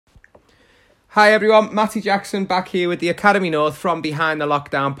Hi everyone, Matty Jackson back here with the Academy North from Behind the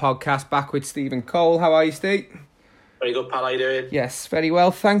Lockdown podcast, back with Stephen Cole. How are you, Steve? Very good, pal. How you doing? Yes, very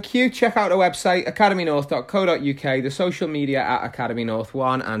well, thank you. Check out our website, academynorth.co.uk, the social media at Academy North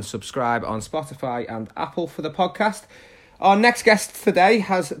 1, and subscribe on Spotify and Apple for the podcast. Our next guest today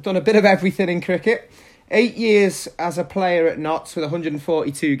has done a bit of everything in cricket. 8 years as a player at Notts with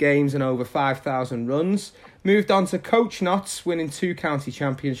 142 games and over 5,000 runs. Moved on to coach Notts, winning 2 county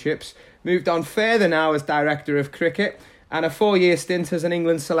championships. Moved on further now as director of cricket, and a 4-year stint as an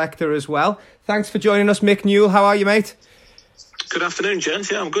England selector as well. Thanks for joining us, Mick Newell. How are you, mate? Good afternoon,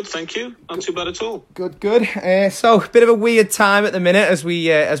 gents. Yeah, I'm good, thank you. Not too bad at all. Good. So, a bit of a weird time at the minute as we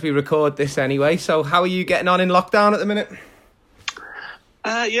record this anyway. So, how are you getting on in lockdown at the minute?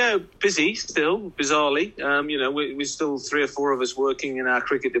 Yeah, busy still, bizarrely. We're still 3 or 4 of us working in our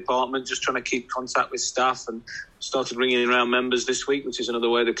cricket department, just trying to keep contact with staff, and started ringing around members this week, which is another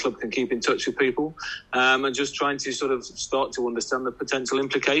way the club can keep in touch with people, and just trying to sort of start to understand the potential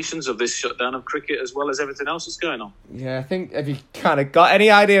implications of this shutdown of cricket as well as everything else that's going on. Yeah, I think, have you kind of got any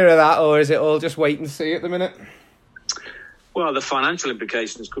idea of that, or is it all just wait and see at the minute? Well, the financial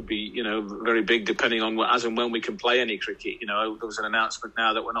implications could be, very big depending on as and when we can play any cricket. There was an announcement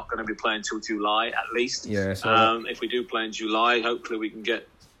now that we're not going to be playing till July at least. Yeah. So if we do play in July, hopefully we can get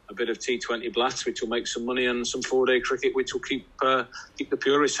a bit of T20 blast, which will make some money, and some 4-day cricket, which will keep the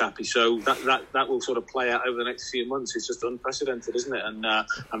purists happy. So that will sort of play out over the next few months. It's just unprecedented, isn't it?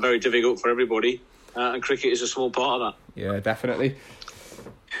 And very difficult for everybody. And cricket is a small part of that. Yeah, definitely.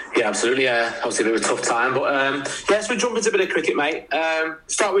 Yeah, absolutely. Obviously, a bit of a tough time, but so we jump into a bit of cricket, mate.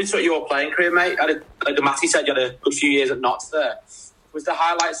 Start with sort of your playing career, mate. Like Matty said, you had a good few years at Notts there. Was the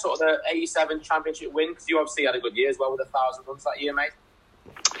highlight sort of the '87 championship win? Because you obviously had a good year as well with 1,000 runs that year, mate.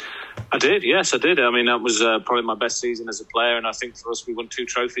 I did, yes, I did. I mean, that was probably my best season as a player, and I think for us, we won 2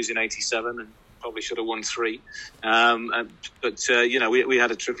 trophies in '87, and probably should have won 3. We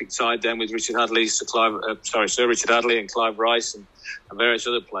had a terrific side then with Sir Richard Hadley and Clive Rice and various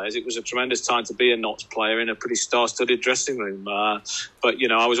other players. It was a tremendous time to be a Notts player in a pretty star-studded dressing room. I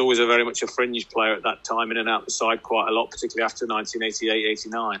was always very much a fringe player at that time, in and out the side quite a lot, particularly after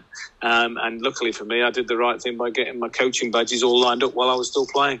 1988-89. And luckily for me, I did the right thing by getting my coaching badges all lined up while I was still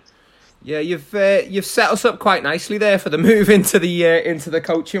playing. Yeah, you've set us up quite nicely there for the move into the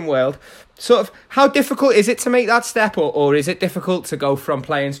coaching world. Sort of, how difficult is it to make that step, or is it difficult to go from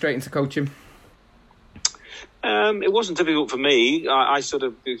playing straight into coaching? It wasn't difficult for me. I sort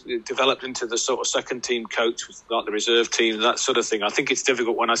of developed into the sort of second team coach, like the reserve team, that sort of thing. I think it's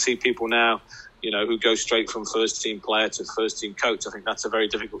difficult when I see people now, who go straight from first team player to first team coach. I think that's a very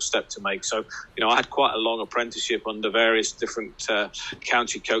difficult step to make. So, I had quite a long apprenticeship under various different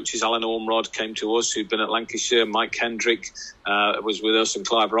county coaches. Alan Ormrod came to us, who'd been at Lancashire. Mike Kendrick was with us, and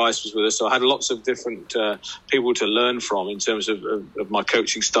Clive Rice was with us. So I had lots of different people to learn from in terms of my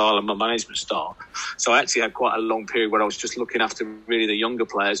coaching style and my management style. So I actually had quite a long period where I was just looking after really the younger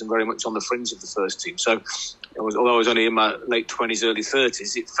players and very much on the fringe of the first team. So although I was only in my late 20s, early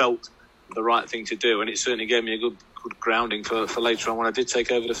 30s, it felt the right thing to do, and it certainly gave me a good grounding for later on when I did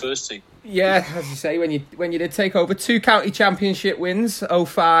take over the first team. Yeah, as you say, when you did take over 2 county championship wins,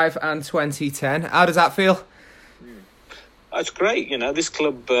 2005 and 2010. How does that feel? That's great. This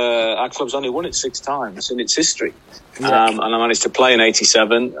club, our club's only won it 6 times in its history. Yeah. And I managed to play in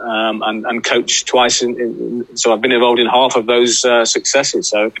 '87 and coach twice. So I've been involved in half of those successes.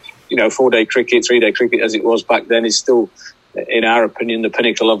 So, 4-day cricket, 3-day cricket as it was back then is still, in our opinion, the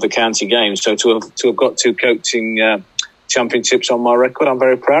pinnacle of the county game. So to have got 2 coaching championships on my record, I'm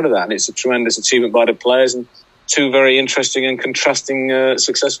very proud of that. And it's a tremendous achievement by the players, and 2 very interesting and contrasting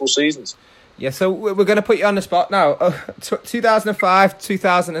successful seasons. Yeah, so we're going to put you on the spot now. 2005,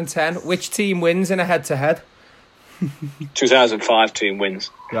 2010, which team wins in a head-to-head? 2005 team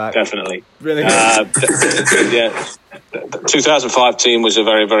wins, right. Definitely. Really? Yeah. The 2005 team was a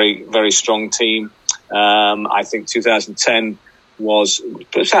very, very, very strong team. I think 2010 was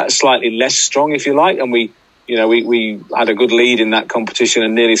slightly less strong, if you like, and we had a good lead in that competition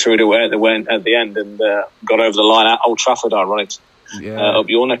and nearly threw it away at the end and got over the line at Old Trafford, ironically. Yeah. Up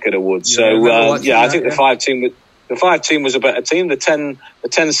your neck of the woods. I think the 5 team was a better team. The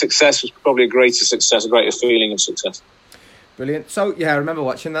 10 success was probably a greater success, a greater feeling of success. Brilliant. So I remember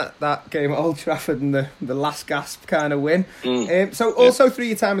watching that game at Old Trafford and the last gasp kind of win. Also through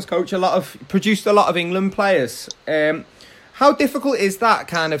your time as coach, produced a lot of England players. How difficult is that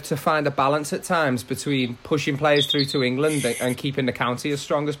kind of to find a balance at times between pushing players through to England and keeping the county as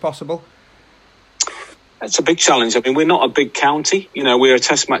strong as possible? It's a big challenge. I mean, we're not a big county. You know, we're a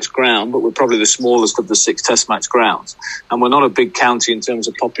test match ground, but we're probably the smallest of the 6 test match grounds. And we're not a big county in terms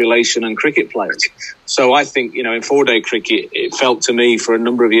of population and cricket players. So I think, you know, in 4-day cricket, it felt to me for a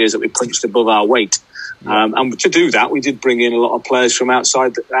number of years that we punched above our weight. And to do that, we did bring in a lot of players from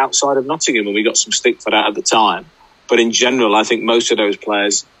outside of Nottingham, and we got some stick for that at the time. But in general, I think most of those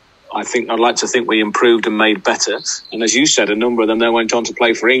players, I'd like to think we improved and made better. And as you said, a number of them then went on to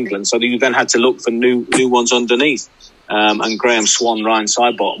play for England. So you then had to look for new ones underneath. And Graham Swan, Ryan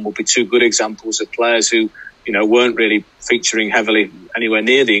Sidebottom will be 2 good examples of players who, you know, weren't really featuring heavily anywhere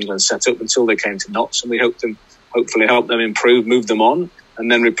near the England setup until they came to Notts. And we hopefully help them improve, move them on, and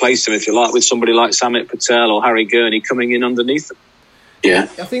then replace them, if you like, with somebody like Samit Patel or Harry Gurney coming in underneath them. Yeah,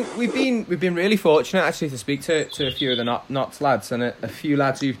 I think we've been really fortunate actually to speak to a few of the Notts lads and a few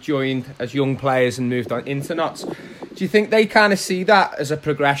lads who've joined as young players and moved on into Notts. Do you think they kind of see that as a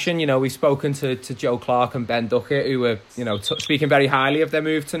progression? You know, we've spoken to Joe Clark and Ben Duckett, who were, you know, speaking very highly of their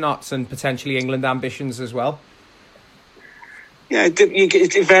move to Notts and potentially England ambitions as well. Yeah,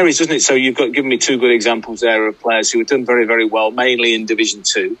 it varies, doesn't it? So you've given me 2 good examples there of players who have done very, very well, mainly in Division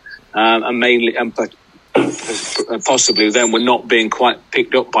 2, but possibly then were not being quite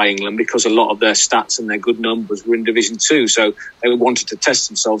picked up by England because a lot of their stats and their good numbers were in Division 2. So they wanted to test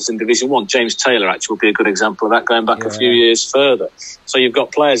themselves in Division 1. James Taylor actually would be a good example of that, going back a few years further. So you've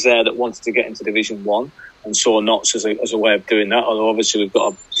got players there that wanted to get into Division 1 and saw Notts as a way of doing that, although obviously we've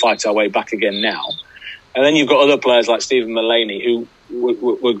got to fight our way back again now. And then you've got other players like Stephen Mullaney, who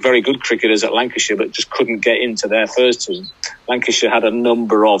were very good cricketers at Lancashire, but just couldn't get into their first team. Lancashire had a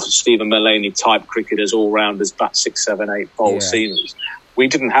number of Stephen Mullaney type cricketers, all-rounders, bat 6, 7, 8, bowl seamers. We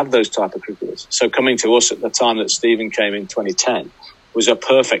didn't have those type of cricketers. So coming to us at the time that Stephen came in 2010 was a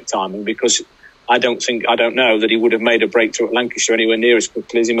perfect timing, because I don't know that he would have made a breakthrough at Lancashire anywhere near as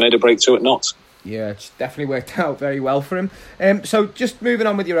quickly as he made a breakthrough at Notts. Yeah, it's definitely worked out very well for him. So just moving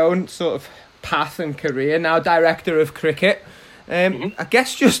on with your own sort of path and career, now director of cricket. I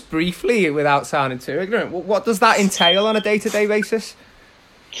guess just briefly, without sounding too ignorant, what does that entail on a day-to-day basis?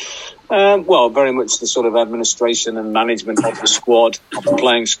 Well, very much the sort of administration and management of the squad, of the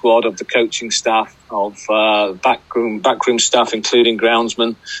playing squad, of the coaching staff, of backroom staff, including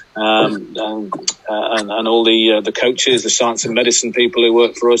groundsmen, and all the coaches, the science and medicine people who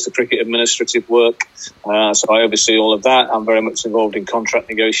work for us, the cricket administrative work. So I oversee all of that. I'm very much involved in contract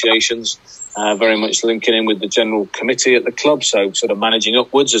negotiations, very much linking in with the general committee at the club, so sort of managing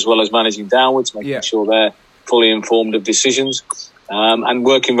upwards as well as managing downwards, making sure they're fully informed of decisions. And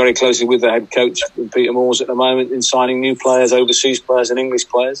working very closely with the head coach, Peter Moores, at the moment in signing new players, overseas players and English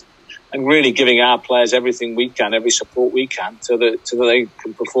players, and really giving our players everything we can, every support we can, so that they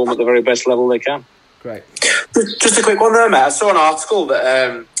can perform at the very best level they can. Great. Just a quick one there, mate. I saw an article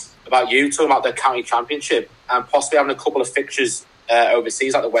that about you talking about the county championship and possibly having a couple of fixtures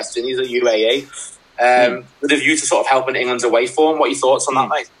overseas, like the West Indies or UAE, with a view to sort of helping England's away form. What are your thoughts on that,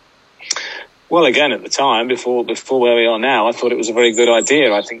 mate? Well, again, at the time, before where we are now, I thought it was a very good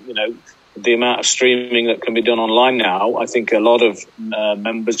idea. I think, you know, the amount of streaming that can be done online now, I think a lot of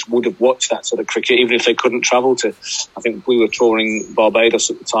members would have watched that sort of cricket, even if they couldn't travel to. I think we were touring Barbados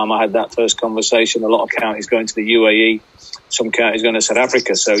at the time. I had that first conversation. A lot of counties going to the UAE, some counties going to South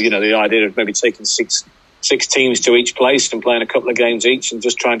Africa. So, you know, the idea of maybe taking six teams to each place and playing a couple of games each and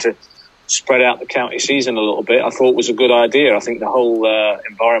just trying to spread out the county season a little bit, I thought was a good idea. I think the whole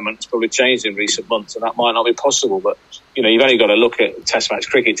environment has probably changed in recent months, and that might not be possible. But, you know, you've only got to look at Test match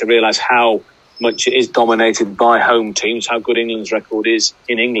cricket to realise how much it is dominated by home teams, how good England's record is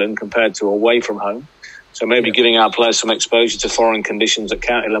in England compared to away from home. So maybe giving our players some exposure to foreign conditions at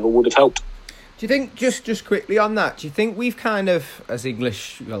county level would have helped. Do you think, just quickly on that, do you think we've kind of, as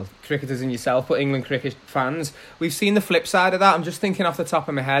English, well, cricketers and yourself, but England cricket fans, we've seen the flip side of that? I'm just thinking off the top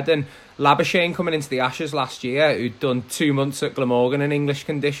of my head, and Labuschagne coming into the Ashes last year, who'd done 2 months at Glamorgan in English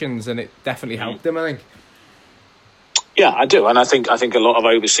conditions, and it definitely helped him, I think. Yeah, I do. And I think a lot of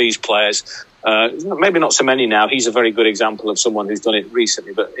overseas players, maybe not so many now. He's a very good example of someone who's done it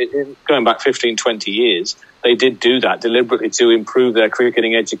recently. But going back 15, 20 years, they did do that deliberately to improve their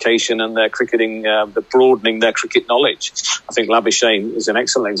cricketing education and their cricketing, broadening their cricket knowledge. I think Labuschagne is an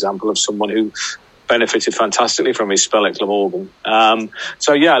excellent example of someone who benefited fantastically from his spell at Glamorgan.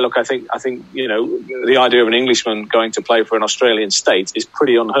 So yeah, look, I think you know, the idea of an Englishman going to play for an Australian state is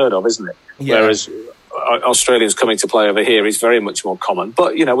pretty unheard of, isn't it? Yeah. Whereas Australians coming to play over here is very much more common.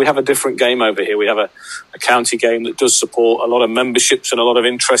 But, you know, we have a different game over here. We have a county game that does support a lot of memberships and a lot of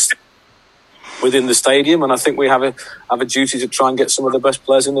interest within the stadium. And I think we have a duty to try and get some of the best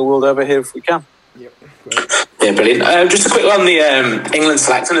players in the world over here if we can. Yep, great. Yeah, brilliant. Just a quick one on the England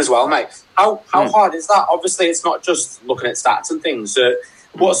selecting as well, mate. How hard is that? Obviously, it's not just looking at stats and things.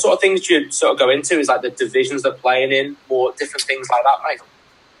 What sort of things do you sort of go into? Is like the divisions they're playing in, more different things like that, mate?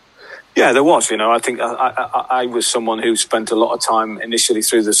 Yeah, there was. I think I was someone who spent a lot of time initially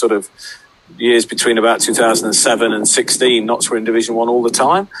through the sort of years between about 2007 and 16. Notts were in Division 1 all the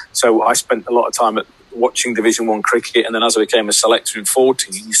time. So I spent a lot of time watching Division 1 cricket, and then as I became a selector in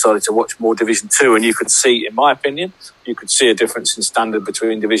 14, you started to watch more Division 2, and you could see, in my opinion, a difference in standard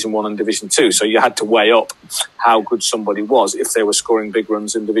between Division 1 and Division 2. So you had to weigh up how good somebody was if they were scoring big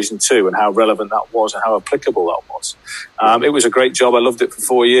runs in Division 2 and how relevant that was and how applicable that was. It was a great job. I loved it for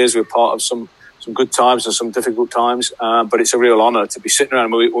 4 years. We were part of some good times and some difficult times, but it's a real honour to be sitting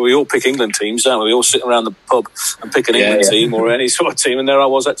around. We all pick England teams, don't we? We all sit around the pub and pick an England team or any sort of team, and there I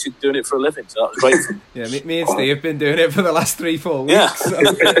was actually doing it for a living, so that was great fun. Yeah, me and Steve have been doing it for the last 3-4 weeks. Yeah.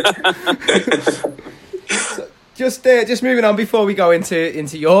 So, just moving on before we go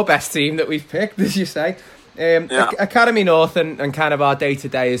into your best team that we've picked, as you say. Academy North and kind of our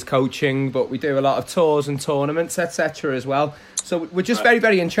day-to-day is coaching, but we do a lot of tours and tournaments, etc. as well. So we're just very,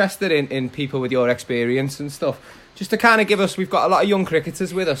 very interested in people with your experience and stuff. Just to kind of give us, we've got a lot of young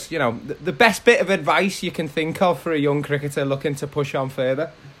cricketers with us, the best bit of advice you can think of for a young cricketer looking to push on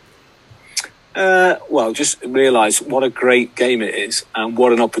further. Well, just realise what a great game it is and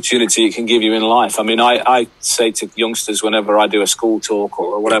what an opportunity it can give you in life. I mean, I say to youngsters whenever I do a school talk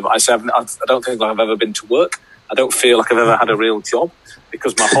or whatever, I say, I don't think I've ever been to work. I don't feel like I've ever had a real job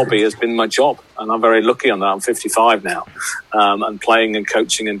because my hobby has been my job. And I'm very lucky on that. I'm 55 now and playing and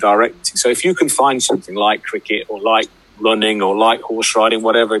coaching and directing. So if you can find something like cricket or like running or like horse riding,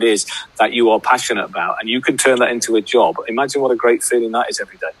 whatever it is that you are passionate about, and you can turn that into a job, imagine what a great feeling that is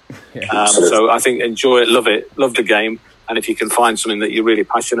every day. So I think enjoy it, love the game, and if you can find something that you're really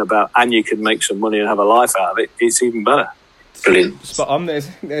passionate about and you can make some money and have a life out of it, it's even better. Brilliant. Spot on. There's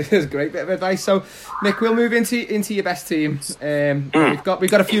a great bit of advice. So Mick, we'll move into your best team. We've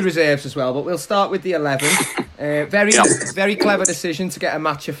got a few reserves as well, but we'll start with the 11. Very clever decision to get a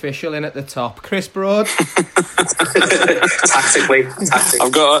match official in at the top. Chris Broad. Tactically.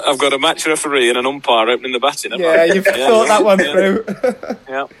 I've got a match referee and an umpire opening the batting. You've thought that one through.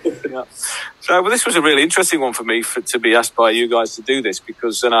 Yeah. So, this was a really interesting one for me to be asked by you guys to do this,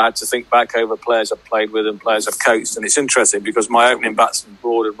 because then I had to think back over players I've played with and players I've coached, and it's interesting because my opening batsmen,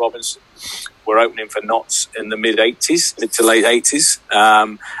 Broad and Robinson, were opening for Notts in the mid to late 80s,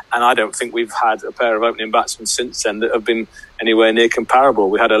 and I don't think we've had a pair of opening batsmen since then that have been anywhere near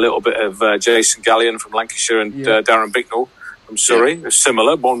comparable. We had a little bit of Jason Gallion from Lancashire and Darren Bicknell from Surrey,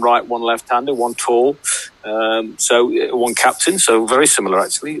 similar, one right, one left-hander, one tall, so one captain, so very similar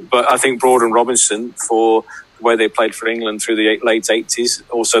actually. But I think Broad and Robinson, for the way they played for England through the late 80s,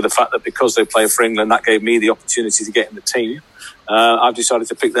 also the fact that because they played for England, that gave me the opportunity to get in the team. I've decided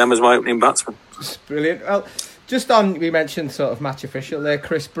to pick them as my opening batsman. Brilliant. Well, just on, we mentioned sort of match official there,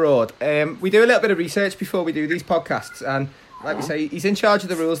 Chris Broad. We do a little bit of research before we do these podcasts, and like we say, he's in charge of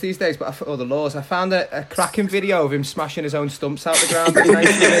the rules these days, or the laws. I found a cracking video of him smashing his own stumps out the ground in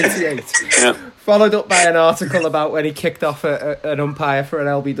 1988, followed up by an article about when he kicked off an umpire for an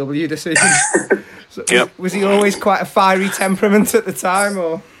LBW decision. So was he always quite a fiery temperament at the time,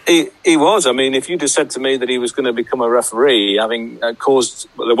 or...? He was. I mean, if you'd have said to me that he was going to become a referee, having caused...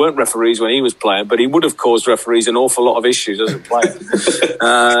 Well, there weren't referees when he was playing, but he would have caused referees an awful lot of issues as a player.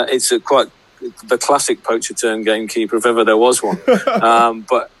 It's quite the classic poacher turned gamekeeper, if ever there was one.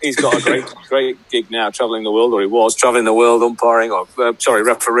 But he's got a great gig now, travelling the world, or he was travelling the world umpiring,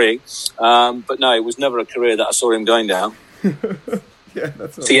 refereeing. But no, it was never a career that I saw him going down.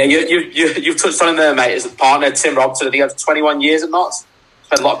 So you've touched on him there, mate. As a partner, Tim Robson, I think he had 21 years at Notts.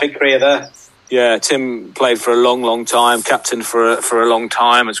 Had a lot of big career there. Yeah, Tim played for a long time, captain for a long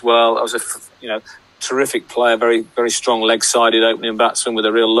time as well. I was a terrific player, very very strong leg-sided opening batsman with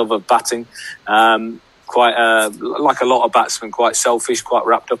a real love of batting. Quite like a lot of batsmen, quite selfish, quite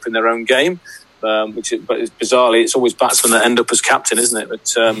wrapped up in their own game. But bizarrely, it's always batsmen that end up as captain, isn't it? But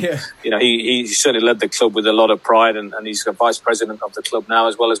he certainly led the club with a lot of pride, and he's a vice president of the club now,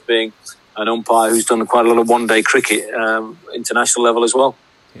 as well as being an umpire who's done quite a lot of one-day cricket, international level as well.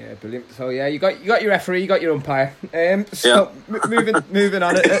 Yeah, brilliant. So you got your referee, you got your umpire. Moving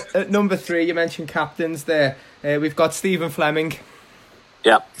on at number 3, you mentioned captains there. We've got Stephen Fleming.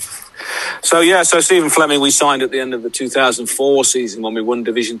 Yeah. So Stephen Fleming we signed at the end of the 2004 season when we won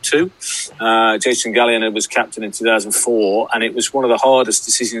Division 2. Jason Gallion was captain in 2004, and it was one of the hardest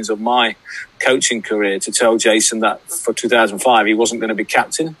decisions of my coaching career to tell Jason that for 2005 he wasn't going to be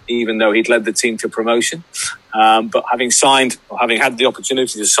captain, even though he'd led the team to promotion. But having had the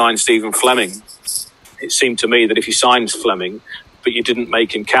opportunity to sign Stephen Fleming, it seemed to me that if he signs Fleming, but you didn't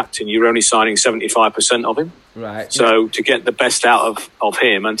make him captain, you were only signing 75% of him. Right. So to get the best out of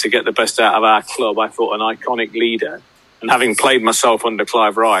him and to get the best out of our club, I thought an iconic leader, and having played myself under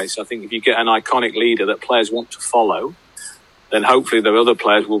Clive Rice, I think if you get an iconic leader that players want to follow, then hopefully the other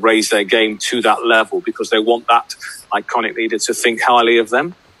players will raise their game to that level because they want that iconic leader to think highly of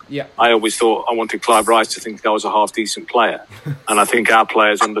them. Yeah. I always thought I wanted Clive Rice to think I was a half-decent player. And I think our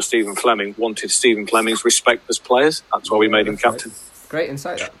players under Stephen Fleming wanted Stephen Fleming's respect as players. That's why we made him captain. Great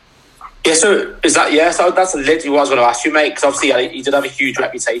insight, that. Yeah, so is that, so that's literally what I was going to ask you, mate, because obviously he did have a huge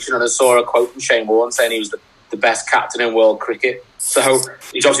reputation, and I saw a quote from Shane Warne saying he was the best captain in world cricket. So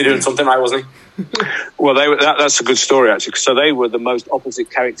he's obviously doing something right, wasn't he? Well, that's a good story, actually. So they were the most opposite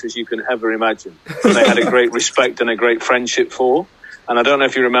characters you can ever imagine. And they had a great respect and a great friendship for. And I don't know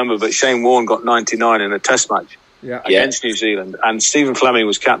if you remember, but Shane Warne got 99 in a test match against New Zealand. And Stephen Fleming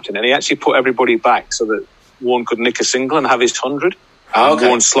was captain. And he actually put everybody back so that Warne could nick a single and have his 100. Oh, okay.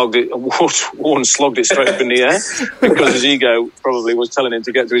 Warne slugged it straight up in the air because his ego probably was telling him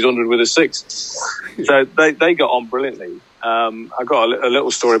to get to his 100 with a 6. So they got on brilliantly. I got a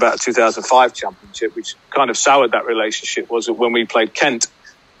little story about a 2005 championship, which kind of soured that relationship. Was that when we played Kent,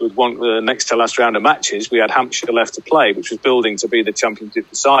 with the next to last round of matches, we had Hampshire left to play, which was building to be the championship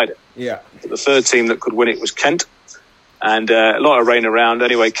decider. Yeah. But the third team that could win it was Kent. And a lot of rain around.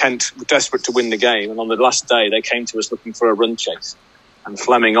 Anyway, Kent were desperate to win the game. And on the last day, they came to us looking for a run chase. And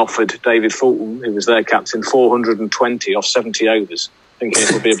Fleming offered David Fulton, who was their captain, 420 off 70 overs, thinking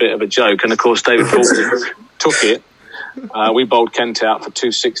it would be a bit of a joke. And, of course, David Fulton took it. We bowled Kent out for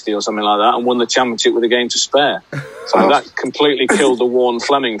 260 or something like that and won the championship with a game to spare. So that completely killed the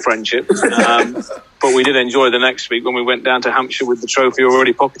Warne-Fleming friendship. But we did enjoy the next week when we went down to Hampshire with the trophy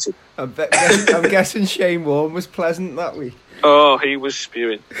already pocketed. I'm guessing Shane Warne was pleasant that week. Oh, he was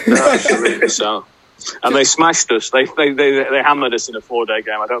spewing. Absolutely so. And they smashed us. They hammered us in a 4-day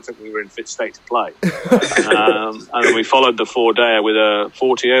game. I don't think we were in fit state to play. And we followed the 4-dayer with a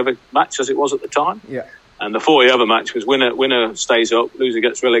 40-over match, as it was at the time. Yeah. And the 40-over match was winner stays up, loser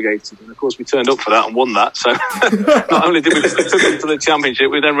gets relegated. And, of course, we turned up for that and won that. So not only did we took him to the championship,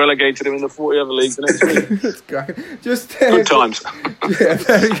 we then relegated him in the 40-over league the next week. That's cracking. Good times. Yeah,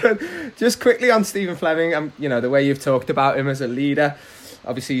 very good. Just quickly on Stephen Fleming, the way you've talked about him as a leader.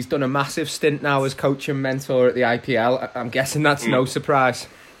 Obviously, he's done a massive stint now as coach and mentor at the IPL. I'm guessing that's no surprise.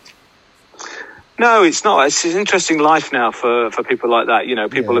 No, it's not. It's an interesting life now for people like that.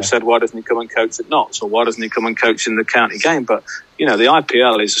 People have said, why doesn't he come and coach at Notts, or why doesn't he come and coach in the county game? But the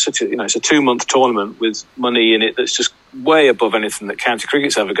IPL is such a it's a 2-month tournament with money in it that's just way above anything that county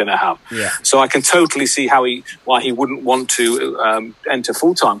cricket's ever going to have. Yeah. So I can totally see why he wouldn't want to enter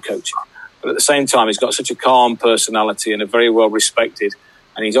full-time coaching. But at the same time, he's got such a calm personality and a very well respected.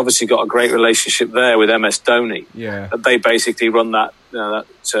 And he's obviously got a great relationship there with MS Dhoni. Yeah, they basically run that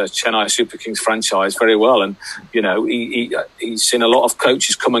Chennai Super Kings franchise very well. And he's seen a lot of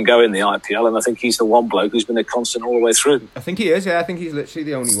coaches come and go in the IPL, and I think he's the one bloke who's been a constant all the way through. I think he is. Yeah, I think he's literally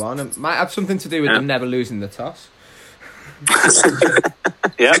the only one. It might have something to do with them never losing the toss.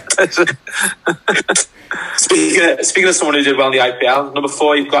 Yeah. Speaking of someone who did well in the IPL, number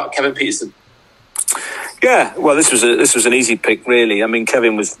 4, you've got Kevin Pietersen. Yeah, well, this was an easy pick, really. I mean,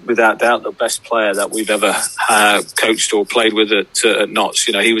 Kevin was without doubt the best player that we've ever coached or played with at Notts.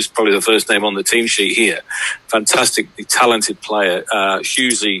 He was probably the first name on the team sheet here. Fantastically talented player,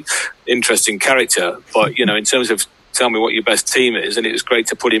 hugely interesting character. But in terms of tell me what your best team is, and it was great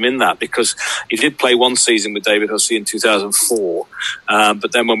to put him in that because he did play one season with David Hussey in 2004,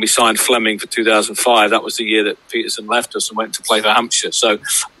 but then when we signed Fleming for 2005, that was the year that Pietersen left us and went to play for Hampshire, so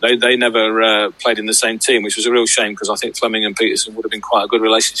they never played in the same team, which was a real shame because I think Fleming and Pietersen would have been quite a good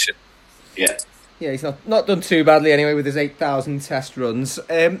relationship. Yeah, he's not done too badly anyway with his 8,000 test runs.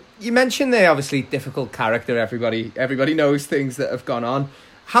 You mentioned there obviously difficult character. Everybody knows things that have gone on.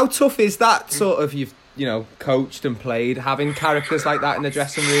 How tough is that sort of you've coached and played, having characters like that in the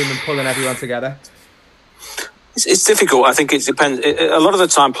dressing room and pulling everyone together? It's difficult. I think it depends. A lot of the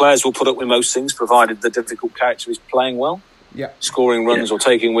time, players will put up with most things, provided the difficult character is playing well, scoring runs or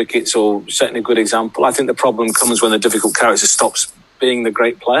taking wickets or setting a good example. I think the problem comes when the difficult character stops being the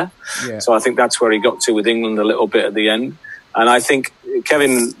great player. Yeah. So I think that's where he got to with England a little bit at the end. And I think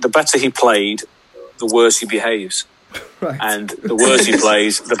Kevin, the better he played, the worse he behaves. Right. And the worse he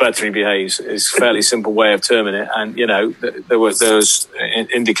plays, the better he behaves. It's a fairly simple way of terming it. And, there was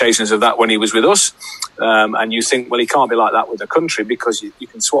indications of that when he was with us. And you think, well, he can't be like that with the country because you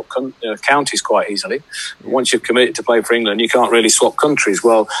can swap counties quite easily. But once you've committed to play for England, you can't really swap countries.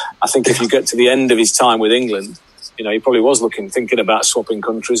 Well, I think if you get to the end of his time with England, he probably was thinking about swapping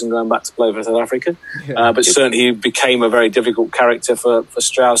countries and going back to play for South Africa. But certainly he became a very difficult character for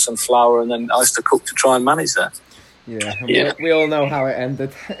Strauss and Flower, and then Alistair Cook to try and manage that. We all know how it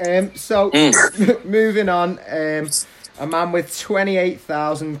ended. Moving on, a man with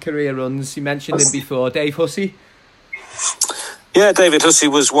 28,000 career runs. You mentioned him before, Dave Hussey. Yeah, David Hussey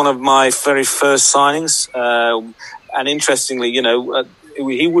was one of my very first signings. And interestingly,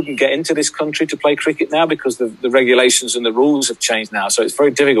 he wouldn't get into this country to play cricket now because the regulations and the rules have changed now. So it's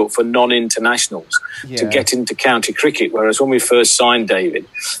very difficult for non-internationals to get into county cricket. Whereas when we first signed David,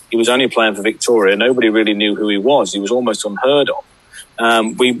 he was only playing for Victoria. Nobody really knew who he was. He was almost unheard of.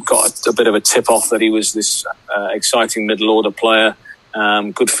 We got a bit of a tip-off that he was this exciting middle-order player,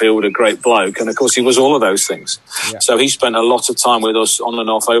 good fielder, great bloke. And, of course, he was all of those things. Yeah. So he spent a lot of time with us on and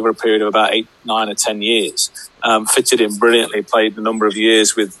off over a period of about 8, 9 or 10 years. Fitted in brilliantly, played a number of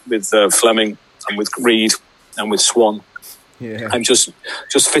years with Fleming and with Reid and with Swan. And just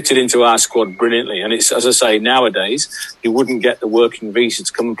fitted into our squad brilliantly. And it's, as I say, nowadays, he wouldn't get the working visa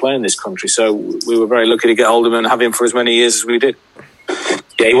to come and play in this country. So we were very lucky to get hold of him and have him for as many years as we did.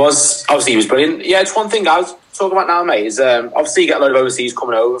 Yeah, he was brilliant. Yeah, it's one thing I was talking about now, mate, is obviously you get a lot of overseas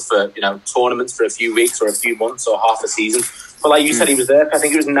coming over for, tournaments for a few weeks or a few months or half a season. But like you said, he was there for, I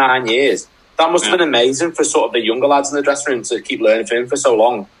think it was 9 years. That must have been amazing for sort of the younger lads in the dressing room to keep learning from him for so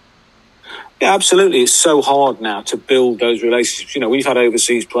long. Yeah, absolutely. It's so hard now to build those relationships. We've had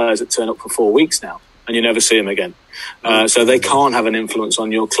overseas players that turn up for 4 weeks now and you never see them again. So they can't have an influence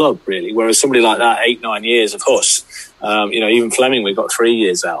on your club, really. Whereas somebody like that, 8, 9 years of Huss, even Fleming, we got 3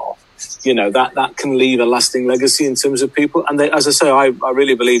 years out of. That can leave a lasting legacy in terms of people. And as I say, I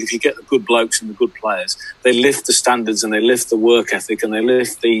really believe if you get the good blokes and the good players, they lift the standards and they lift the work ethic and they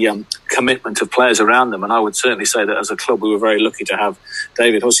lift the commitment of players around them. And I would certainly say that as a club, we were very lucky to have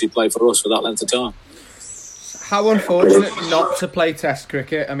David Hussey play for us for that length of time. How unfortunate not to play Test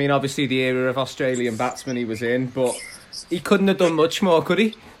cricket. I mean, obviously the era of Australian batsmen he was in, but he couldn't have done much more, could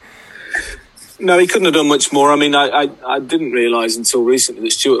he? No, he couldn't have done much more. I mean, I didn't realise until recently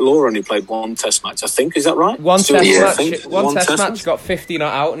that Stuart Law only played one Test match, I think. Is that right? One Test match, got 50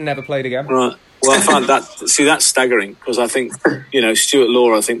 not out and never played again. Right. Well, I found that's staggering because I think, Stuart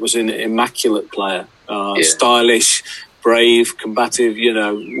Law, I think, was an immaculate player, stylish, brave, combative,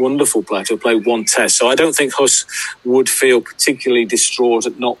 wonderful player to play one Test. So I don't think Huss would feel particularly distraught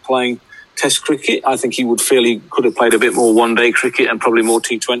at not playing Test cricket. I think he would feel he could have played a bit more one-day cricket and probably more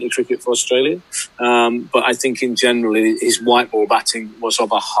T20 cricket for Australia. But I think in general his white ball batting was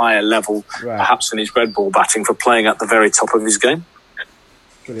of a higher level, perhaps than his red ball batting for playing at the very top of his game.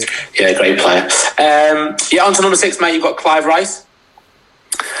 Brilliant. Yeah, great player. On to number 6, mate. You've got Clive Rice.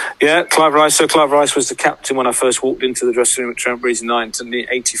 Yeah, Clive Rice. So Clive Rice was the captain when I first walked into the dressing room at Trent Bridge in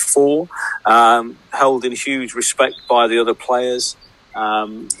 1984. Held in huge respect by the other players.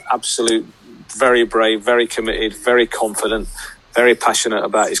 Absolute, very brave, very committed, very confident, very passionate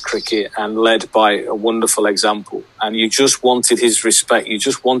about his cricket and led by a wonderful example. And you just wanted his respect. You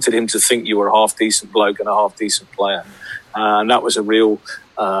just wanted him to think you were a half-decent bloke and a half-decent player. And that was a real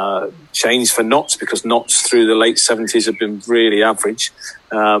change for Notts because Notts through the late 70s had been really average.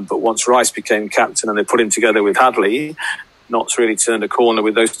 But once Rice became captain and they put him together with Hadley, Notts really turned a corner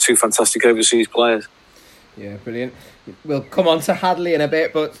with those two fantastic overseas players. Yeah, brilliant. We'll come on to Hadley in a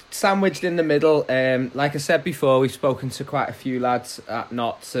bit, but sandwiched in the middle, like I said before, we've spoken to quite a few lads at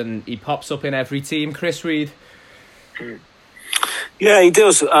Notts and he pops up in every team. Chris Reid. Yeah, he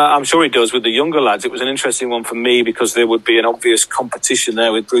does. I'm sure he does with the younger lads. It was an interesting one for me because there would be an obvious competition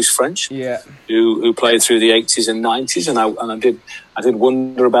there with Bruce French, who played through the 80s and 90s, and I did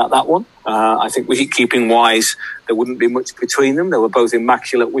wonder about that one. I think wicket-keeping wise, there wouldn't be much between them. They were both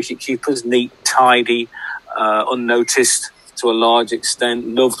immaculate wicket-keepers, neat, tidy, unnoticed to a large extent,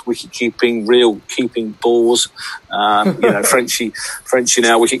 loved wicket-keeping, real keeping balls. Frenchie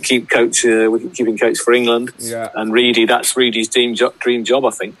now wicket-keeping coach for England. Yeah. And Reedy, that's Reedy's dream job,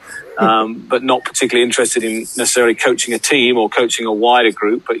 I think. But not particularly interested in necessarily coaching a team or coaching a wider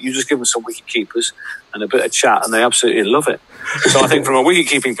group, but you just give them some wicket-keepers and a bit of chat and they absolutely love it. So I think from a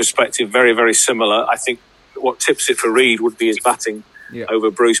wicket-keeping perspective, very, very similar. I think what tips it for Reid would be his batting. Yeah.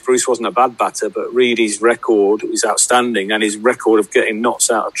 Over Bruce. Bruce wasn't a bad batter, but Reedy's record is outstanding, and his record of getting Notts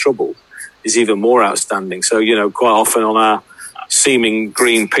out of trouble is even more outstanding. So, quite often on our seeming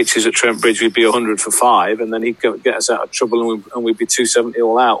green pitches at Trent Bridge, we'd be 100 for 5, and then he'd get us out of trouble, and we'd be 270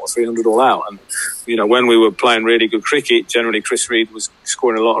 all out or 300 all out. And when we were playing really good cricket, generally Chris Reid was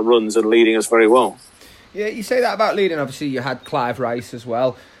scoring a lot of runs and leading us very well. Yeah, you say that about leading. Obviously, you had Clive Rice as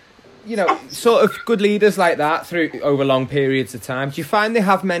well. sort of good leaders like that over long periods of time, do you find they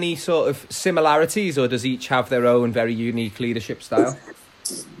have many sort of similarities, or does each have their own very unique leadership style?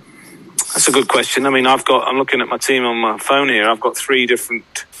 That's a good question. I mean, I'm looking at my team on my phone here. I've got 4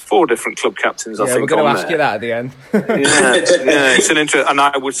 different club captains. I think we're going to ask you that at the end. It's an interest, and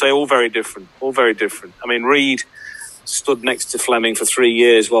I would say all very different. I mean, Reid stood next to Fleming for 3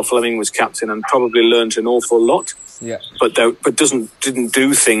 years while Fleming was captain, and probably learned an awful lot. Yeah. But didn't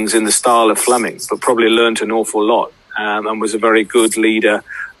do things in the style of Fleming, but probably learned an awful lot, and was a very good leader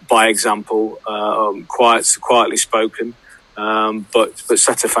by example, quietly spoken. But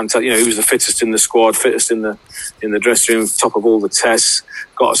set a fantastic. He was the fittest in the squad, fittest in the dressing room, top of all the tests.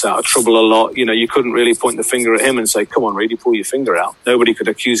 Got us out of trouble a lot. You couldn't really point the finger at him and say, "Come on, Reid, you pull your finger out." Nobody could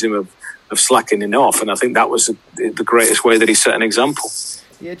accuse him of slackening off, and I think that was the greatest way that he set an example.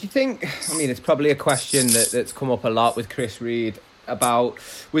 Yeah, do you think? I mean, it's probably a question that's come up a lot with Chris Reid about,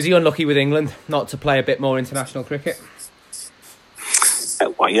 was he unlucky with England not to play a bit more international cricket?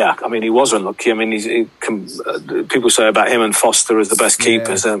 Well, yeah. I mean, he was unlucky. I mean, people say about him and Foster as the best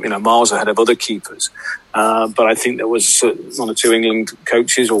keepers. Miles ahead of other keepers. But I think there was 1 or 2 England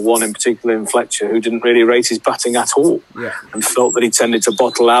coaches, or one in particular in Fletcher, who didn't really rate his batting at all, and felt that he tended to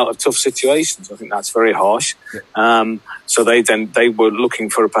bottle out of tough situations. I think that's very harsh. Yeah. So they were looking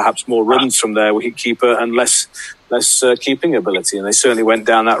for perhaps more runs from their wicket-keeper and less keeping ability, and they certainly went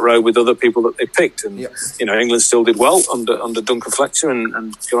down that road with other people that they picked. And England still did well under Duncan Fletcher,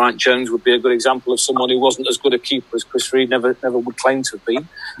 and Geraint Jones would be a good example of someone who wasn't as good a keeper as Chris Reid never would claim to have been,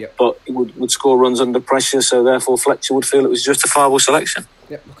 but he would score runs under pressure. So therefore, Fletcher would feel it was a justifiable selection.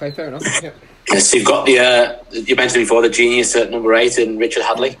 Yep. Okay. Fair enough. Yep. Yes, you've got you mentioned before the genius at number 8 in Richard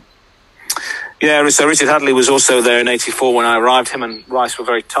Hadley. Yeah, so Richard Hadley was also there in '84 when I arrived. Him and Rice were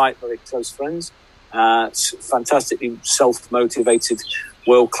very tight, very close friends. Fantastically self-motivated,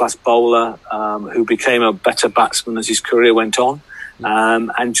 world-class bowler who became a better batsman as his career went on,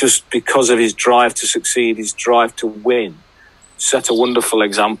 and just because of his drive to succeed, his drive to win, set a wonderful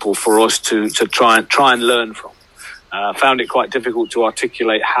example for us to try and learn from. Found it quite difficult to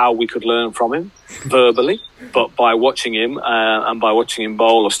articulate how we could learn from him verbally, but by watching him and by watching him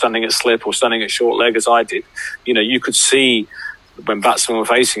bowl, or standing at slip, or standing at short leg as I did, you could see when batsmen were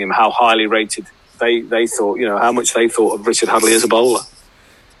facing him how highly rated they thought, how much they thought of Richard Hadley as a bowler.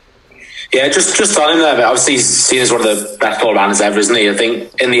 Yeah, just on him there, but obviously he's seen as one of the best all-rounders ever, isn't he? I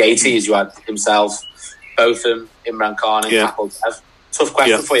think in the 80s you had himself, Botham, Imran Khan and Kapil Dev. Tough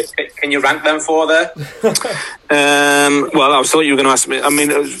question for you. Can you rank them 4 there? Well, I thought you were going to ask me. I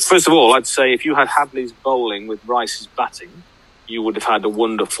mean, first of all, I'd say if you had Hadley's bowling with Rice's batting, you would have had a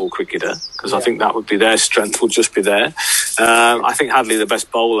wonderful cricketer, because I think that would be their strength, would just be there. I think Hadley the best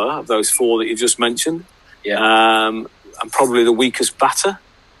bowler of those 4 that you just mentioned, and probably the weakest batter.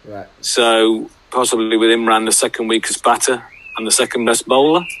 Right. So possibly with Imran the second weakest batter and the second best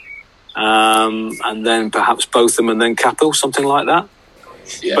bowler, and then perhaps Botham and then Kapil, something like that.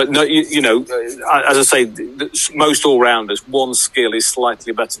 Yeah. But no, as I say, most all-rounders, one skill is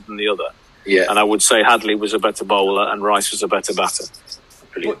slightly better than the other. Yeah. And I would say Hadley was a better bowler and Rice was a better batter.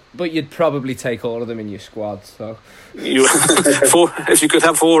 But you'd probably take all of them in your squad. So if you could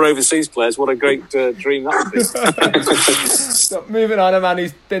have 4 overseas players, what a great dream that would be. So moving on, a man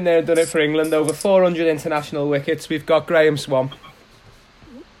who's been there and done it for England, over 400 international wickets. We've got Graham Swan.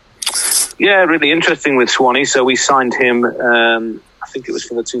 Yeah, really interesting with Swanee. So we signed him, I think it was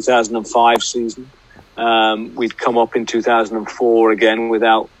for the 2005 season. We'd come up in 2004 again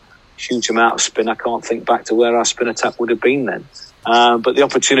without a huge amount of spin. I can't think back to where our spin attack would have been then. But the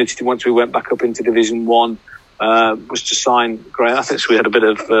opportunity, once we went back up into Division 1, was to sign Graham. I think we had a bit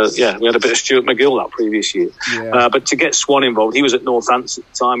of Stuart McGill that previous year. Yeah. But to get Swan involved, he was at Northants at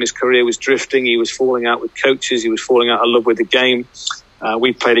the time. His career was drifting. He was falling out with coaches. He was falling out of love with the game.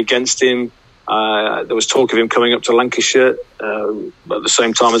 We played against him. There was talk of him coming up to Lancashire at the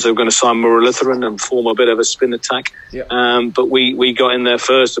same time as they were going to sign Muralitharan and form a bit of a spin attack. Yeah. But we got in there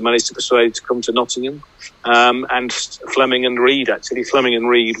first and managed to persuade him to come to Nottingham. And Fleming and Reid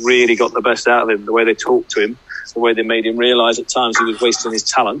really got the best out of him, the way they talked to him, the way they made him realise at times he was wasting his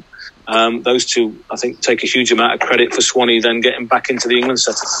talent. Those two, I think, take a huge amount of credit for Swanee then getting back into the England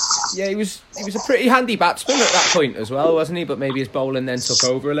setup. Yeah, he was a pretty handy batsman at that point as well, wasn't he? But maybe his bowling then took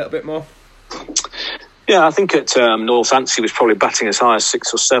over a little bit more. Yeah, I think at Northants he was probably batting as high as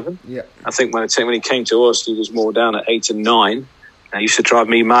 6 or 7. Yeah, I think when he came to us, he was more down at 8 and 9. And he used to drive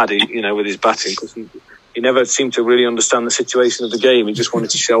me mad, with his batting, because he never seemed to really understand the situation of the game. He just wanted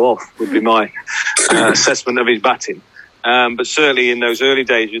to show off, would be my assessment of his batting. But certainly in those early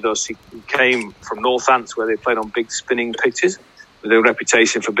days with us, he came from Northants, where they played on big spinning pitches. with a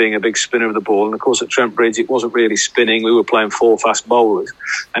reputation for being a big spinner of the ball. And of course, at Trent Bridge, it wasn't really spinning. We were playing 4 fast bowlers,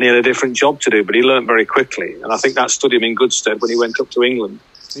 and he had a different job to do. But he learnt very quickly, and I think that stood him in good stead when he went up to England,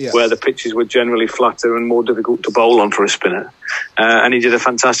 where the pitches were generally flatter and more difficult to bowl on for a spinner. And he did a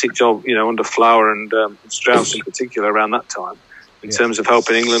fantastic job, under Flower and Strauss in particular around that time, in terms of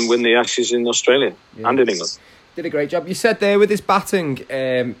helping England win the Ashes in Australia and in England. Did a great job. You said there with his batting,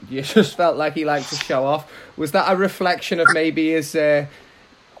 you just felt like he liked to show off. Was that a reflection of maybe his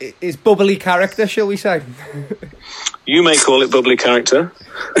bubbly character, shall we say? You may call it bubbly character.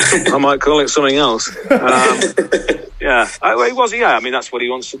 I might call it something else. He was. Yeah, I mean, that's what he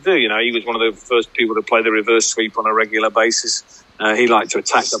wants to do. He was one of the first people to play the reverse sweep on a regular basis. He liked to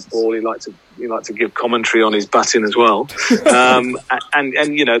attack the ball. He liked to give commentary on his batting as well. And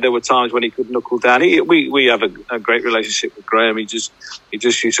there were times when he could knuckle down. We have a great relationship with Graham. He just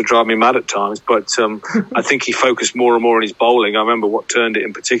used to drive me mad at times. But I think he focused more and more on his bowling. I remember what turned it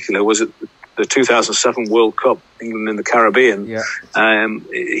in particular was at the 2007 World Cup, England in the Caribbean.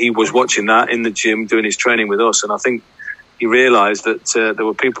 He was watching that in the gym, doing his training with us, and I think he realised that there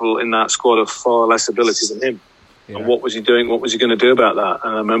were people in that squad of far less ability than him. And what was he doing? What was he going to do about that?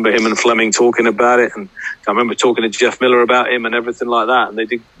 And I remember him and Fleming talking about it, and I remember talking to Jeff Miller about him and everything like that. And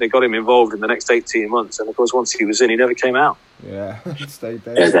they got him involved in the next 18 months. And of course, once he was in, he never came out. Yeah, stayed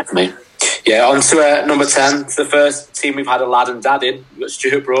there. Yeah, definitely. Yeah, on to number 10. It's the first team we've had a lad and dad in. We've got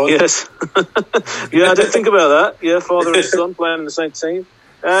Stuart Broad. Yes. I didn't think about that. Yeah, father and son playing in the same team.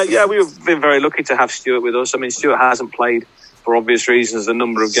 We've been very lucky to have Stuart with us. I mean, Stuart hasn't played, for obvious reasons, a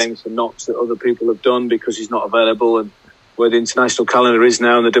number of games for Notts that other people have done because he's not available, and where the international calendar is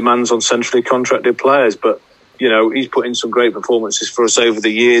now and the demands on centrally contracted players. But, he's put in some great performances for us over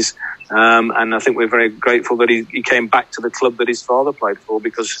the years. And I think we're very grateful that he came back to the club that his father played for,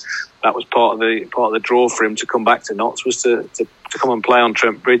 because that was part of the draw for him to come back to Notts, was to come and play on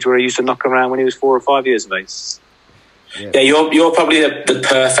Trent Bridge, where he used to knock around when he was 4 or 5 years of age. Yeah, you're probably the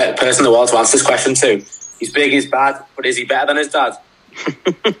perfect person in the world to answer this question too. He's big, he's bad, but is he better than his dad?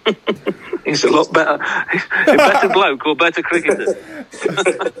 He's a lot better. A better bloke or better cricketer?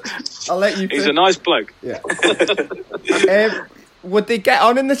 I'll let you. He's a nice bloke. Yeah. Would they get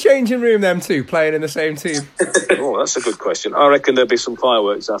on in the changing room, them two, playing in the same team? Oh, that's a good question. I reckon there'd be some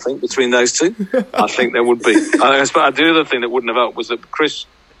fireworks, I think, between those two. I think there would be. The other thing that wouldn't have helped was that Chris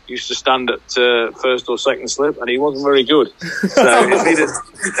used to stand at first or second slip, and he wasn't very good. So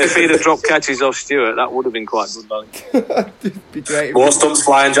if he'd have dropped catches off Stuart, that would have been quite good, I think. It'd be great. More stumps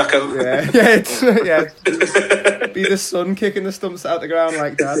flying, Jacko. Yeah. Be the sun kicking the stumps out the ground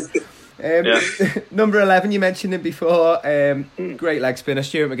like that. Number 11, you mentioned him before. Great leg spinner,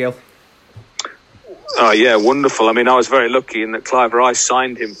 Stuart McGill. Oh yeah, wonderful. I mean, I was very lucky in that Clive Rice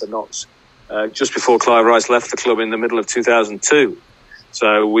signed him for Notts just before Clive Rice left the club in the middle of 2002.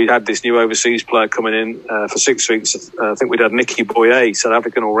 So we had this new overseas player coming in for 6 weeks. I think we'd had Nicky Boye, South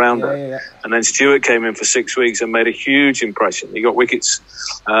African all-rounder. Yeah. And then Stuart came in for 6 weeks and made a huge impression. He got wickets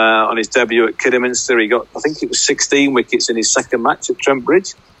on his debut at Kidderminster. He got, I think it was 16 wickets in his second match at Trent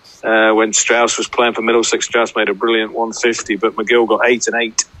Bridge. When Strauss was playing for Middlesex, Strauss made a brilliant 150, but McGill got 8 and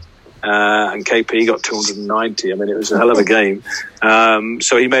 8. And KP got 290. I mean, it was a hell of a game.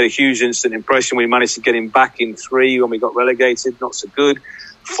 So he made a huge instant impression. We managed to get him back in 3 when we got relegated. Not so good.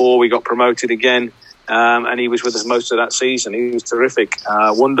 4, we got promoted again. And he was with us most of that season. He was terrific.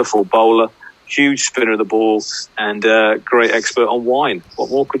 Wonderful bowler. Huge spinner of the ball. And great expert on wine. What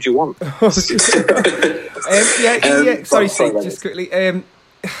more could you want? Sorry, Steve, just quickly.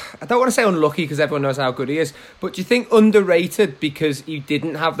 I don't want to say unlucky because everyone knows how good he is, but do you think underrated because he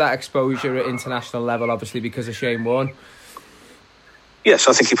didn't have that exposure at international level, obviously because of Shane Warne? Yes,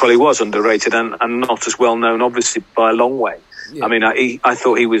 I think he probably was underrated and not as well known, obviously, by a long way. Yeah. I mean, I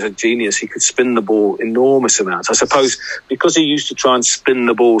thought he was a genius. He could spin the ball enormous amounts. I suppose because he used to try and spin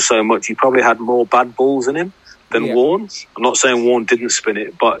the ball so much, he probably had more bad balls in him than Warne. I'm not saying Warne didn't spin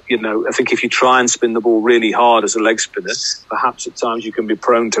it, but, I think if you try and spin the ball really hard as a leg spinner, perhaps at times you can be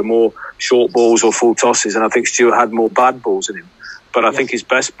prone to more short balls or full tosses, and I think Stuart had more bad balls in him. But I think his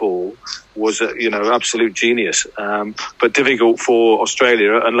best ball was, absolute genius. But difficult for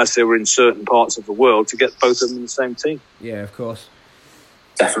Australia, unless they were in certain parts of the world, to get both of them in the same team. Yeah, of course.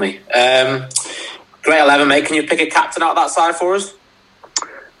 Definitely. Great 11, mate. Can you pick a captain out of that side for us?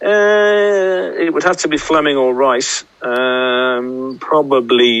 It would have to be Fleming or Rice.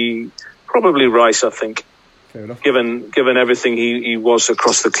 Probably Rice, I think. Fair enough. Given everything he was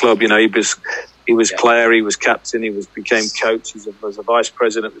across the club, he was player, he was captain, he became coach, he was a vice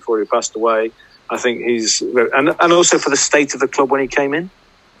president before he passed away. I think and also for the state of the club when he came in.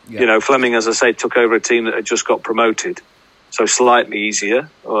 Yeah. Fleming, as I say, took over a team that had just got promoted. so slightly easier,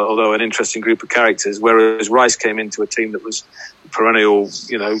 although an interesting group of characters. Whereas Rice came into a team that was perennial,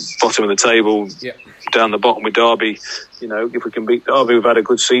 bottom of the table, down the bottom with Derby. If we can beat Derby, we've had a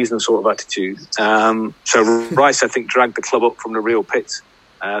good season sort of attitude. So Rice, I think, dragged the club up from the real pits.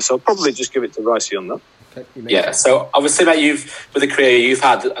 So I'll probably just give it to Ricey on that. Okay, yeah, so obviously, mate, with the career you've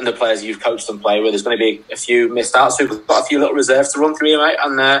had and the players you've coached and played with, there's going to be a few missed out. So we've got a few little reserves to run through here, mate.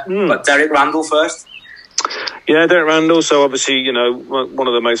 And but Derek Randall first. Yeah, Derek Randall. So obviously, one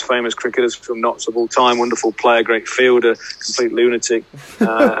of the most famous cricketers from Notts of all time. Wonderful player, great fielder, complete lunatic.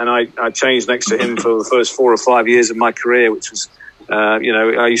 And I changed next to him for the first 4 or 5 years of my career, which was.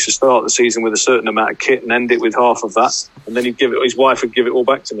 I used to start the season with a certain amount of kit and end it with half of that, and then his wife would give it all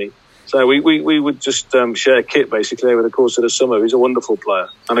back to me. So we would just share kit basically over the course of the summer. He's a wonderful player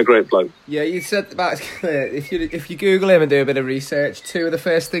and a great bloke. Yeah, you said about if you Google him and do a bit of research, 2 of the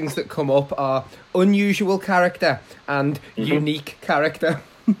first things that come up are unusual character and unique character.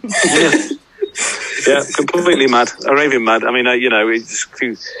 Yeah, completely mad, a raving mad. I mean, just a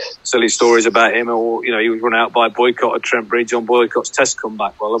few silly stories about him, or he was run out by Boycott at Trent Bridge on Boycott's test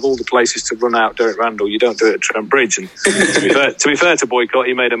comeback. Well, of all the places to run out Derek Randall, you don't do it at Trent Bridge. And to be fair to Boycott,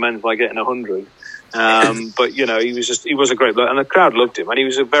 he made amends by getting 100. But he was a great bloke, and the crowd loved him, and he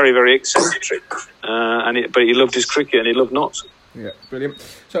was a very, very eccentric. But he loved his cricket and he loved Notts. Yeah, brilliant.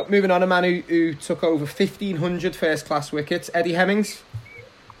 So moving on, a man who took over 1,500 first-class wickets, Eddie Hemmings.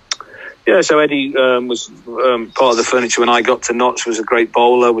 Yeah, so Eddie was part of the furniture when I got to Notts. Was a great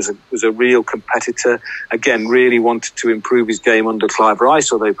bowler, was a real competitor. Again, really wanted to improve his game under Clive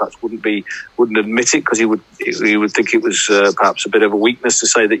Rice, although he perhaps wouldn't admit it because he would think it was perhaps a bit of a weakness to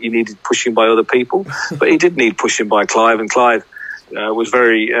say that you needed pushing by other people. But he did need pushing by Clive, and Clive was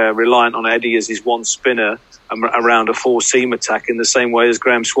very reliant on Eddie as his one spinner around a 4-seam attack, in the same way as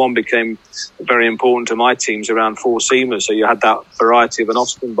Graham Swan became very important to my teams around 4-seamers. So you had that variety of an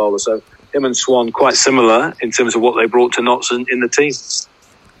off-spin bowler. So him and Swan quite similar in terms of what they brought to Notts in the team.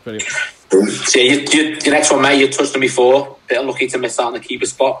 Brilliant. So your next one, mate, you touched on before. Bit unlucky to miss out on the keeper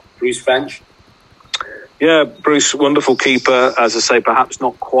spot, Bruce French. Yeah, Bruce, wonderful keeper. As I say, perhaps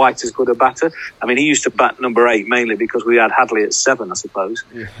not quite as good a batter. I mean, he used to bat number 8 mainly because we had Hadley at 7, I suppose.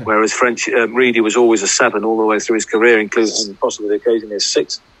 Yeah. Whereas Reedy was always a 7 all the way through his career, including possibly occasionally a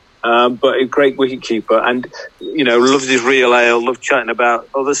 6. But a great wicket keeper, and loved his real ale, loved chatting about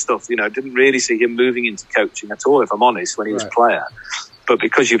other stuff. Didn't really see him moving into coaching at all, if I'm honest, when he was player. But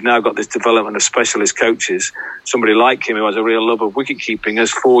because you've now got this development of specialist coaches, somebody like him who has a real love of wicket keeping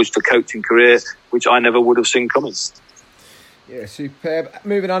has forged a coaching career which I never would have seen coming. Yeah, superb.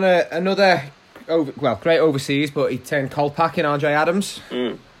 Moving on, another great overseas, but he turned cold pack in Andre Adams.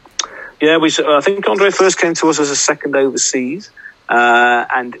 Yeah, I think Andre first came to us as a second overseas,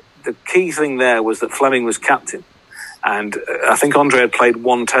 and the key thing there was that Fleming was captain. And I think Andre had played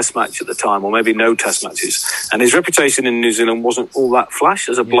 1 test match at the time, or maybe no test matches. And his reputation in New Zealand wasn't all that flash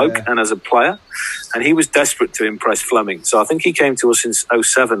as a bloke and as a player. And he was desperate to impress Fleming. So I think he came to us in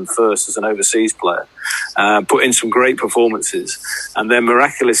 2007 first as an overseas player, put in some great performances. And then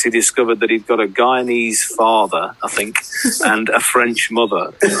miraculously discovered that he'd got a Guyanese father, I think, and a French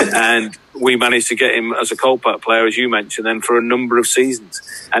mother. And we managed to get him as a cold pack player, as you mentioned, then for a number of seasons.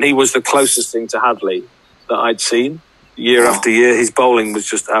 And he was the closest thing to Hadley that I'd seen. Year after year, his bowling was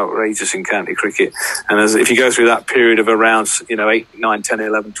just outrageous in county cricket. And if you go through that period of around 8, 9, 10,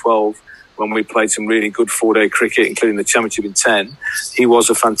 11, 12, when we played some really good 4-day cricket, including the championship in 10, he was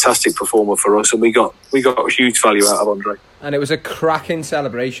a fantastic performer for us, and we got huge value out of Andre. And it was a cracking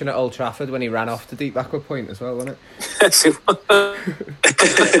celebration at Old Trafford when he ran off to deep backward point as well, wasn't it? Yes, it was.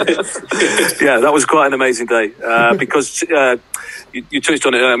 Yeah, that was quite an amazing day because you touched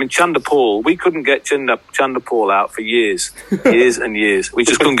on it. I mean, Chander Paul, we couldn't get Chander Paul out for years and years. We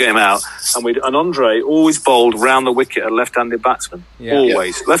just couldn't get him out. And Andre always bowled round the wicket, a left-handed batsman. Yeah.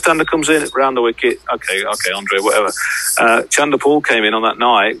 Always. Yeah. Left-hander comes in, round the wicket. Okay, Andre, whatever. Chander Paul came in on that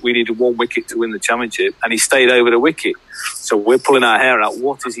night. We needed 1 wicket to win the championship, and he stayed over the wicket. So we're pulling our hair out.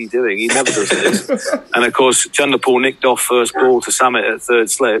 What is he doing? He never does this. And of course, Chander Paul nicked off first ball to Samit at 3rd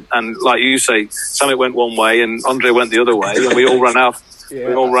slip. And like you say, Samit went one way and Andre went the other way. And we all ran off. Yeah.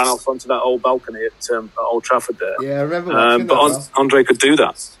 We all ran off onto that old balcony at Old Trafford there. Yeah, I remember. But Andre could do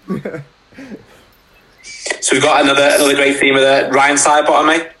that. So we've got another great theme of the Ryan Sidebottom,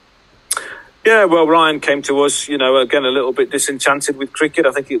 mate. Yeah, well, Ryan came to us, again, a little bit disenchanted with cricket.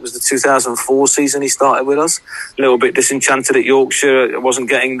 I think it was the 2004 season he started with us. A little bit disenchanted at Yorkshire. Wasn't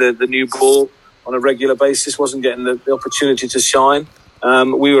getting the new ball on a regular basis. Wasn't getting the opportunity to shine.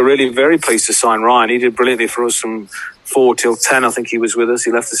 we were really very pleased to sign Ryan. He did brilliantly for us from 4 till 10. I think he was with us.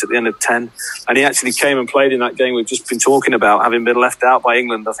 He left us at the end of 10. And he actually came and played in that game we've just been talking about, having been left out by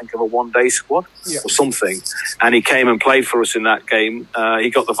England, I think, of a one-day squad or something. And he came and played for us in that game. He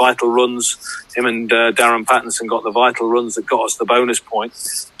got the vital runs. Him and Darren Pattinson got the vital runs that got us the bonus point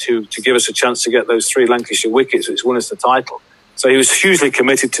to give us a chance to get those 3 Lancashire wickets, which won us the title. So he was hugely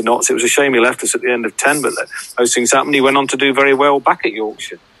committed to Notts. It was a shame he left us at the end of 10, but those things happened. He went on to do very well back at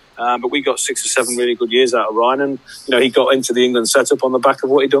Yorkshire. But we got 6 or 7 really good years out of Ryan, and he got into the England setup on the back of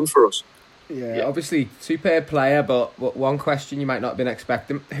what he'd done for us. Yeah, obviously superb player, but one question you might not have been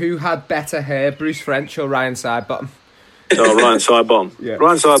expecting: who had better hair, Bruce French or Ryan Sidebottom? Oh, Ryan Sidebottom. Yeah.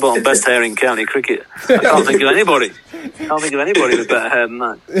 Ryan Sidebottom, best hair in county cricket. I can't think of anybody. With better hair than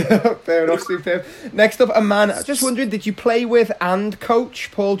that. Fair enough, superb. Next up, a man. Just wondering, did you play with and coach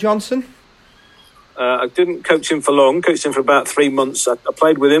Paul Johnson? I didn't coach him for long, coached him for about 3 months. I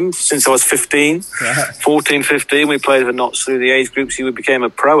played with him since I was 15, 14, 15. We played for Notts through the age groups. He became a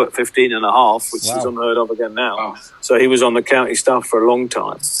pro at 15 and a half, which is unheard of again now. Wow. So he was on the county staff for a long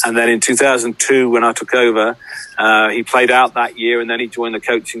time. And then in 2002, when I took over, he played out that year, and then he joined the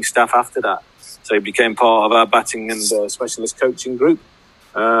coaching staff after that. So he became part of our batting and specialist coaching group.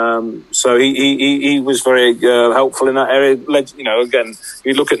 So he was very helpful in that area. Again,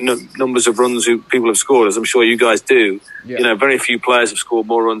 you look at numbers of runs who people have scored, as I'm sure you guys do. Yeah. Very few players have scored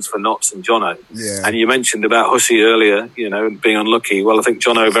more runs for Notts than Jono. Yeah. And you mentioned about Hussey earlier, being unlucky. Well, I think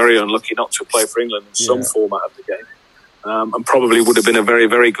Jono very unlucky not to play for England in some format of the game, and probably would have been a very,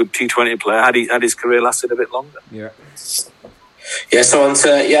 very good T20 player had his career lasted a bit longer. Yeah. Yeah. So on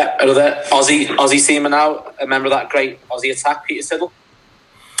to another Aussie seamer now, a member of that great Aussie attack, Peter Siddle.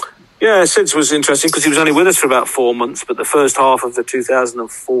 Yeah, Sids was interesting because he was only with us for about 4 months, but the first half of the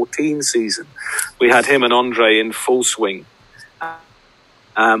 2014 season, we had him and Andre in full swing.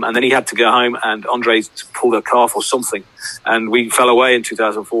 And then he had to go home, and Andre pulled a calf or something. And we fell away in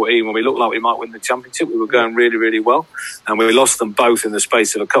 2014 when we looked like we might win the championship. We were going really, really well. And we lost them both in the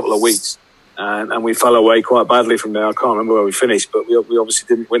space of a couple of weeks. And we fell away quite badly from there. I can't remember where we finished, but we obviously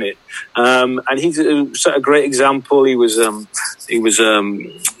didn't win it. And he set a great example. He was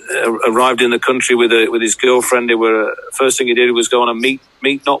arrived in the country with his girlfriend. First thing he did was go on a meat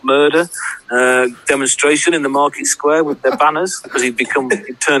not murder demonstration in the market square with their banners because he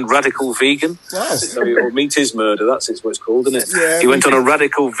turned radical vegan. Wow. So meat is murder. That's what it's called, isn't it? Yeah, he went on a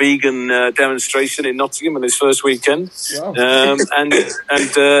radical vegan demonstration in Nottingham on his first weekend. Wow.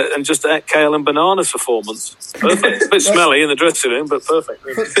 And just ate kale and bananas for 4 months. Perfect. A bit smelly in the dressing room, but perfect.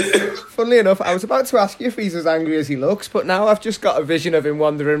 Really. Funnily enough, I was about to ask you if he's as angry as he looks, but now I've just got a vision of him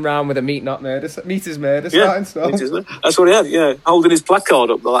wandering around with a meat is murder sign. So. That's what he had, yeah, holding his placard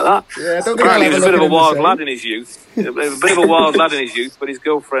up like that. Yeah, apparently he was a bit of a wild lad in his youth. But his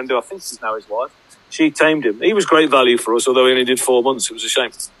girlfriend, who I think is now his wife, she tamed him. He was great value for us, although he only did 4 months. It was a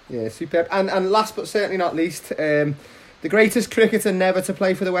shame. Yeah, superb. And last but certainly not least, the greatest cricketer never to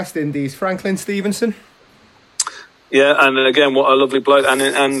play for the West Indies, Franklin Stevenson. Yeah, and again, what a lovely bloke.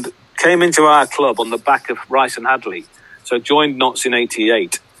 And came into our club on the back of Rice and Hadley. So joined Notts in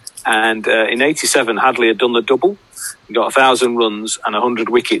 88. And in 87, Hadley had done the double. He got 1,000 runs and 100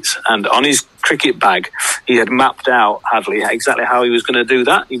 wickets. And on his cricket bag, he had mapped out, Hadley, exactly how he was going to do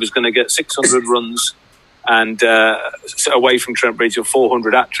that. He was going to get 600 runs and away from Trent Bridge and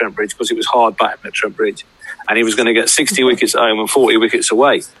 400 at Trent Bridge because it was hard batting at Trent Bridge. And he was going to get 60 wickets at home and 40 wickets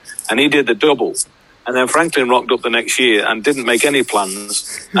away. And he did the double. And then Franklin rocked up the next year and didn't make any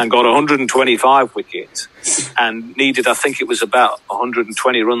plans and got 125 wickets and needed, I think it was about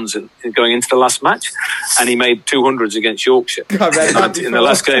 120 runs going into the last match. And he made 200s against Yorkshire in the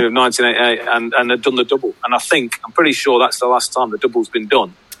last game of 1988 and had done the double. And I'm pretty sure that's the last time the double's been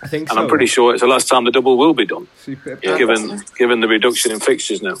done. I think so. And I'm pretty sure it's the last time the double will be done. Superb. Given the reduction in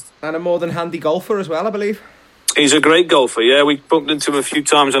fixtures now. And a more than handy golfer as well, I believe. He's a great golfer, yeah. We bumped into him a few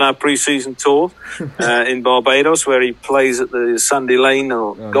times on our pre-season tour in Barbados, where he plays at the Sandy Lane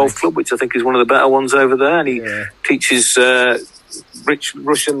Golf Club, which I think is one of the better ones over there. And he teaches rich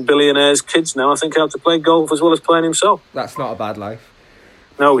Russian billionaires' kids now, I think, how to play golf as well as playing himself. That's not a bad life.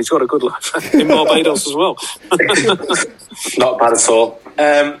 No, he's got a good life in Barbados as well. Not bad at all.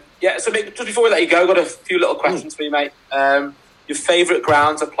 So Mick, just before we let you go, I've got a few little questions for you, mate. Your favourite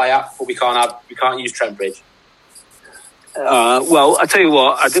ground to play at, but we can't use Trent Bridge. Well, I tell you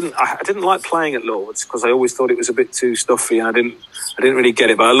what, I didn't like playing at Lords because I always thought it was a bit too stuffy, and I didn't really get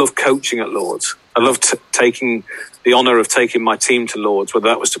it. But I love coaching at Lords. I loved taking the honour of taking my team to Lords, whether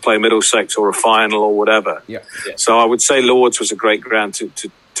that was to play Middlesex or a final or whatever. Yeah. So I would say Lords was a great ground to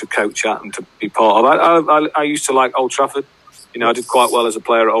coach at and to be part of. I used to like Old Trafford. I did quite well as a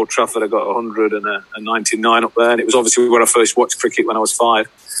player at Old Trafford. I got 100 and a 99 up there, and it was obviously where I first watched cricket when I was 5.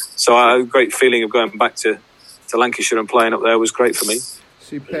 So I had a great feeling of going back to Lancashire and playing up there was great for me.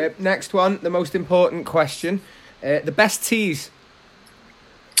 Superb. Next one, the most important question. The best teas?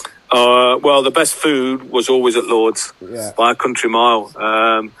 Well, the best food was always at Lord's by a country mile.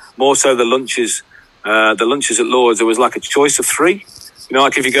 More so the lunches. The lunches at Lord's, there was like a choice of 3.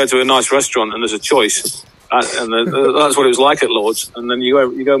 Like if you go to a nice restaurant and there's a choice, and that's what it was like at Lord's. And then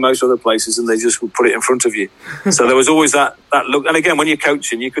you go most other places and they just would put it in front of you. So there was always that look. And again, when you're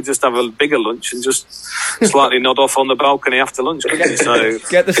coaching, you could just have a bigger lunch and just slightly nod off on the balcony after lunch. So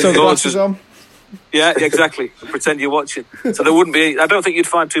get the sunglasses on. Yeah, exactly. Pretend you're watching. So there wouldn't be. I don't think you'd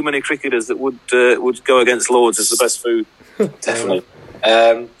find too many cricketers that would go against Lord's as the best food. Definitely.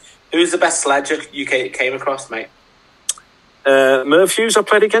 Who's the best sledger you came across, mate? Merv Hughes I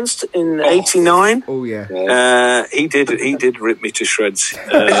played against in '89. Oh yeah. He did rip me to shreds.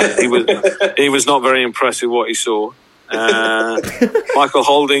 He was not very impressed with what he saw. Michael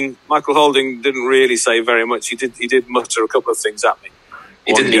Holding didn't really say very much. He did mutter a couple of things at me.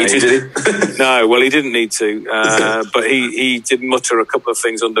 He didn't need to, did he? No, well, he didn't need to. But he did mutter a couple of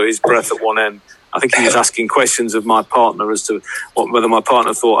things under his breath at one end. I think he was asking questions of my partner as to whether my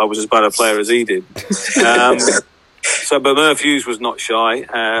partner thought I was as bad a player as he did. But Merv Hughes was not shy.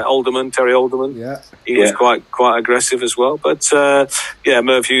 Terry Alderman, he was quite aggressive as well. But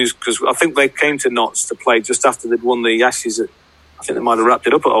Merv Hughes, because I think they came to Notts to play just after they'd won the Ashes. I think they might have wrapped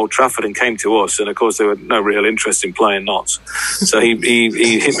it up at Old Trafford and came to us. And of course, there were no real interest in playing Notts. So he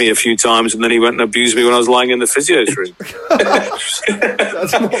hit me a few times, and then he went and abused me when I was lying in the physio's room.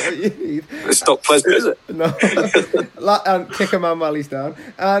 That's not what you need. It's not pleasant, is it? No. And kick a man while he's down.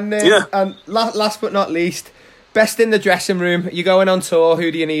 And last but not least, best in the dressing room. You're going on tour.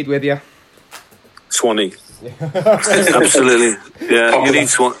 Who do you need with you? Swanee. Absolutely. Yeah,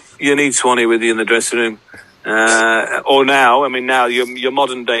 you need Swanee with you in the dressing room. Or now your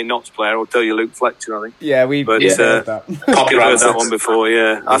modern day Notts player will tell you Luke Fletcher, I think. Yeah, we've heard that. Popular, heard that one before.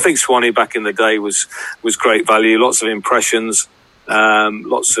 Yeah, I think Swanee back in the day was great value. Lots of impressions.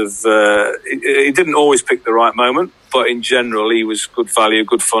 Lots of. He didn't always pick the right moment, but in general, he was good value,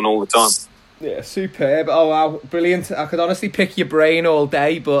 good fun all the time. Yeah, superb. Oh wow, brilliant! I could honestly pick your brain all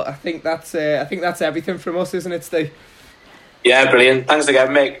day, but I think that's everything from us, isn't it, Steve? Yeah, brilliant. Thanks again,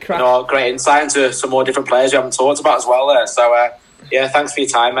 Mick. Great insight into some more different players you haven't talked about as well there. So, thanks for your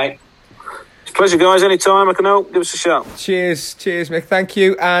time, mate. It's a pleasure, guys. Anytime I can help, give us a shout. Cheers, Mick. Thank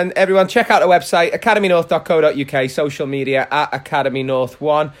you. And everyone, check out the website, academynorth.co.uk, social media at Academy North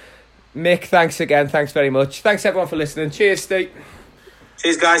 1. Mick, thanks again. Thanks very much. Thanks, everyone, for listening. Cheers, Steve.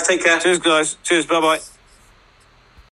 Cheers, guys. Take care. Cheers, guys. Cheers. Bye-bye.